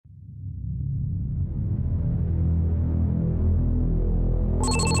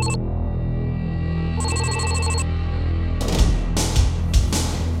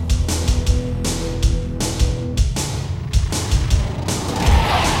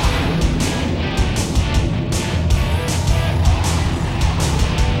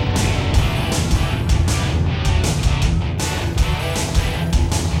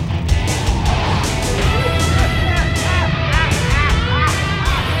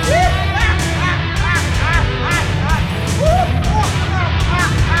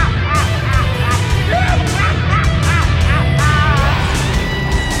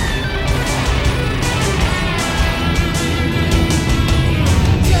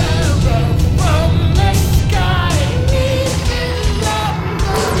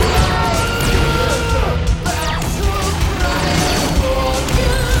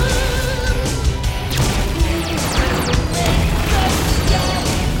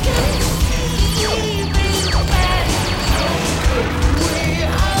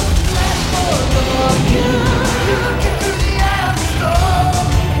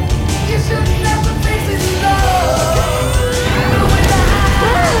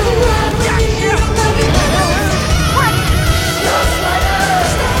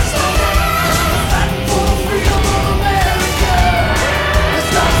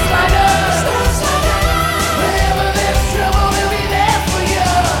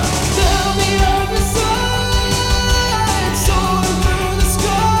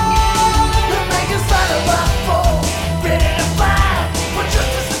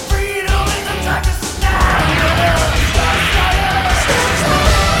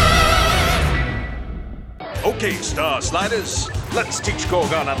Okay, Star Sliders, let's teach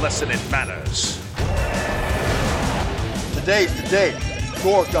Gorgon a lesson in manners. Today's the day.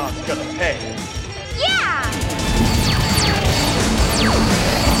 Gorgon's gonna pay. Yeah!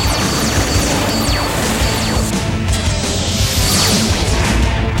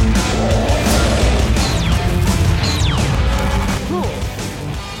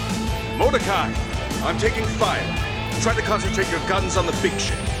 Mordecai, I'm taking fire. Try to concentrate your guns on the big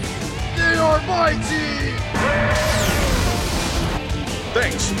ship. They are mighty!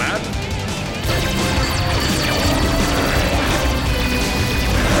 Thanks, Matt.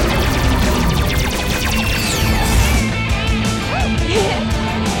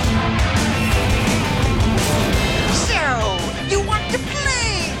 So, you want to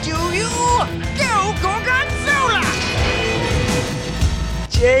play, do you? Go, Gorgonzola!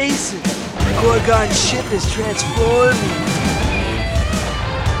 Jason, the Gorgon ship is transforming.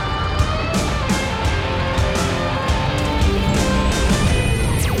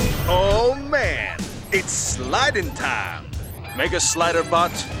 Oh man, it's sliding time. Mega Slider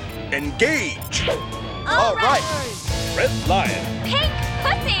Bot, engage. All right. Red Lion. Pink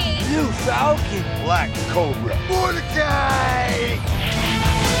pussy! Blue Falcon. Black Cobra. Mordecai!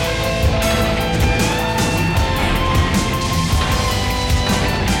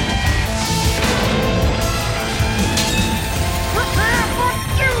 Prepare for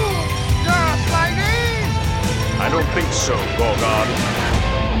doom, Star Sliders! I don't think so, Gorgon.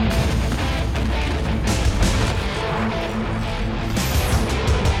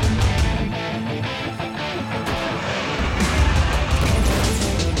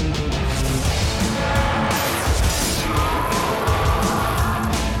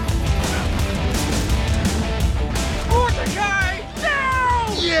 Mordecai, down!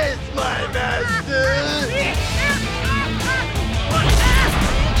 Yes, my master!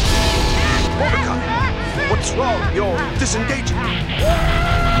 Mordecai, what's wrong? You're disengaging.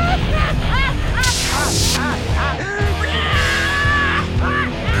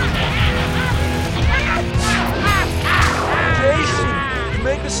 Jason, the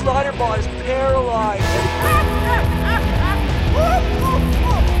Mega Slider Bot is paralyzed.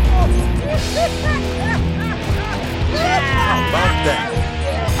 How about that?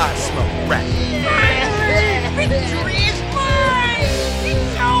 I smell rat. Victory is mine!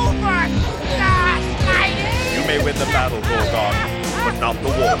 It's over, Star Sliders! You may win the battle, Gorgon, but not the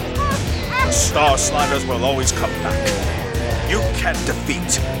war. The Star Sliders will always come back. You can't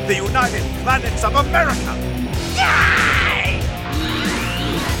defeat the United Planets of America. Die!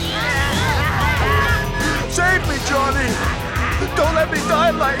 Save me, Johnny! Don't let me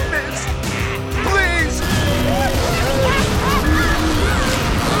die like this! Please!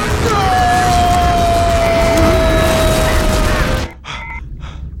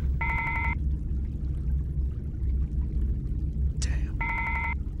 Damn.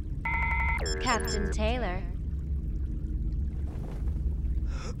 Captain Taylor.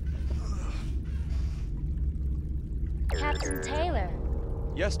 Captain Taylor.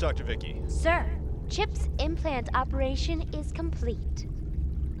 Yes, Dr. Vicky. Sir, Chip's implant operation is complete.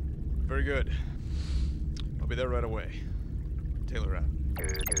 Very good. I'll be there right away. Taylor out.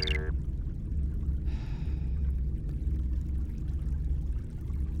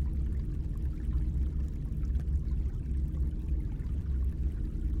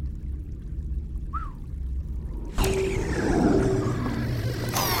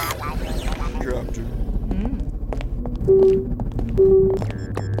 Captain.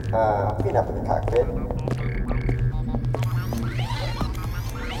 Clean up in the cockpit.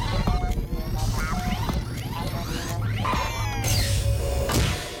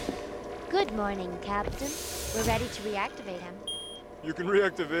 Good morning, Captain. We're ready to reactivate him. You can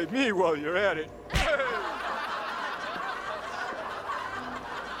reactivate me while you're at it.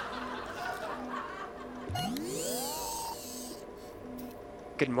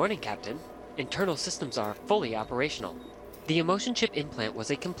 Good morning, Captain. Internal systems are fully operational. The emotion chip implant was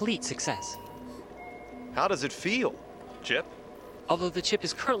a complete success. How does it feel, Chip? Although the chip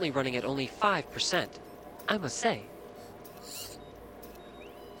is currently running at only 5%, I must say,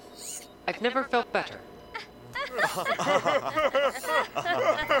 I've never felt better.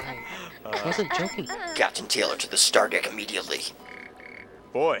 I wasn't joking. Captain Taylor to the star deck immediately.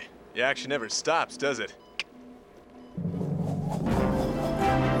 Boy, the action never stops, does it?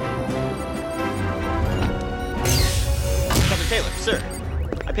 Captain Taylor, sir.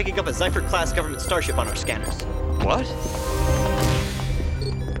 I'm picking up a Zypher-class government starship on our scanners. What?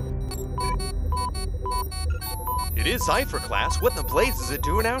 It is Zypher class. What in the blazes is it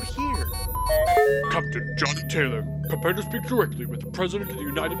doing out here? Captain Johnny Taylor, prepare to speak directly with the President of the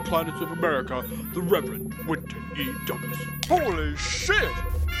United Planets of America, the Reverend Winton E. Douglas. Holy shit!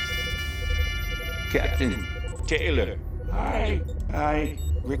 Captain Taylor, I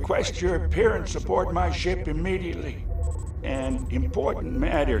request your appearance aboard my ship immediately. An important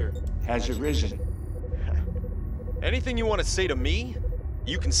matter has arisen. Anything you want to say to me,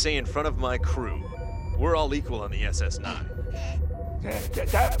 you can say in front of my crew. We're all equal on the SS-9.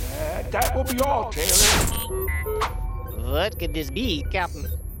 That will be all, Taylor. What could this be, Captain?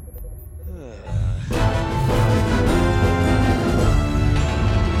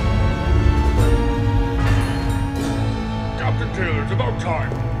 Captain Taylor, it's about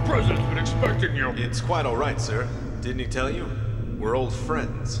time. The President's been expecting you. It's quite all right, sir. Didn't he tell you? We're old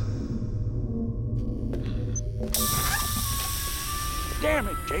friends. Damn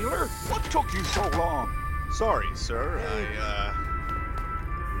it, Taylor. What took you so long? Sorry, sir.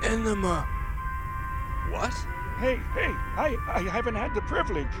 Enema. What? Hey, I haven't had the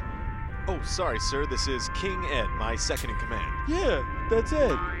privilege. Oh, sorry, sir. This is King Ed, my second in command. Yeah, that's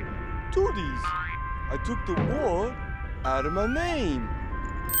it. Tooties. I took the war out of my name.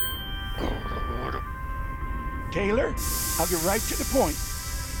 Taylor, I'll get right to the point.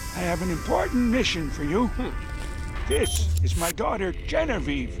 I have an important mission for you. This is my daughter,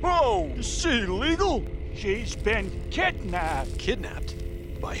 Genevieve. Oh, is she legal? She's been kidnapped. Kidnapped?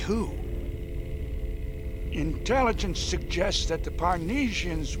 By who? Intelligence suggests that the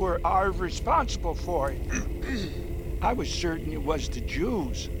Parnesians are responsible for it. I was certain it was the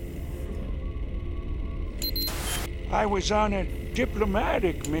Jews. I was on a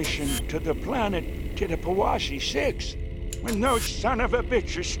diplomatic mission to the planet Tittabawassee 6 when those son of a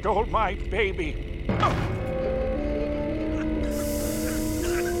bitches stole my baby.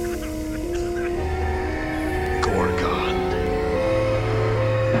 Gorgon.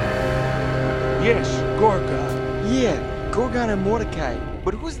 Yes, Gorgon. Yeah, Gorgon and Mordecai.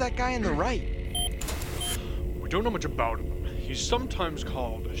 But who's that guy on the right? We don't know much about him. He's sometimes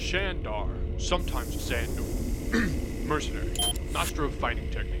called Shandar, sometimes Zandu. Mercenary, master of fighting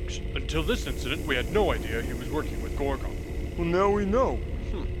techniques. Until this incident, we had no idea he was working with Gorgon. Well, now we know.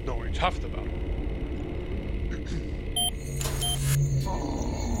 Knowing's half the battle.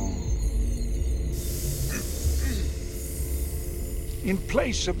 In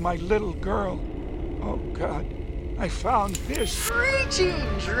place of my little girl, oh God, I found this.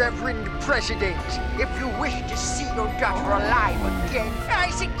 Greetings, Reverend President. If you wish to see your daughter alive again, I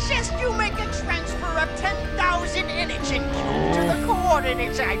suggest you make a transfer of 10,000 energy cubes to the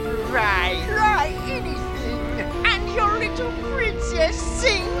coordinates I provide. Try anything, and your little princess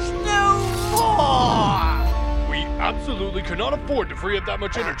sings no more. We absolutely cannot afford to free up that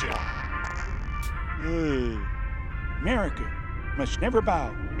much energy. America must never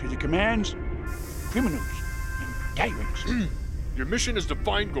bow to the commands of criminals and tyrants. Your mission is to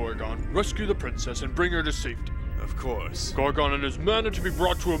find Gorgon, rescue the princess, and bring her to safety. Of course. Gorgon and his men are to be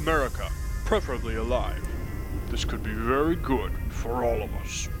brought to America, preferably alive. This could be very good for all of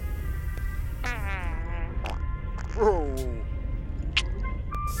us.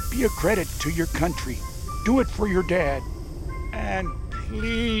 Be a credit to your country. Do it for your dad. And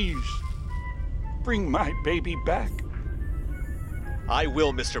please, bring my baby back. I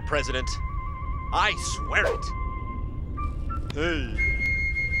will, Mr. President. I swear it. Hey.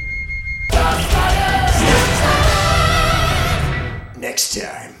 Next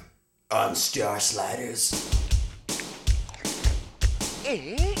time on Star Sliders.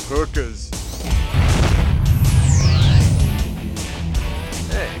 Hookers.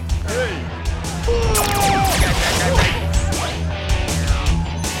 Hey.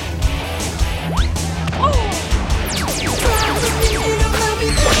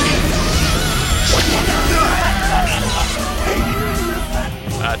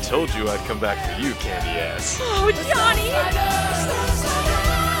 I told you I'd come back for you, candy ass. Oh, Johnny!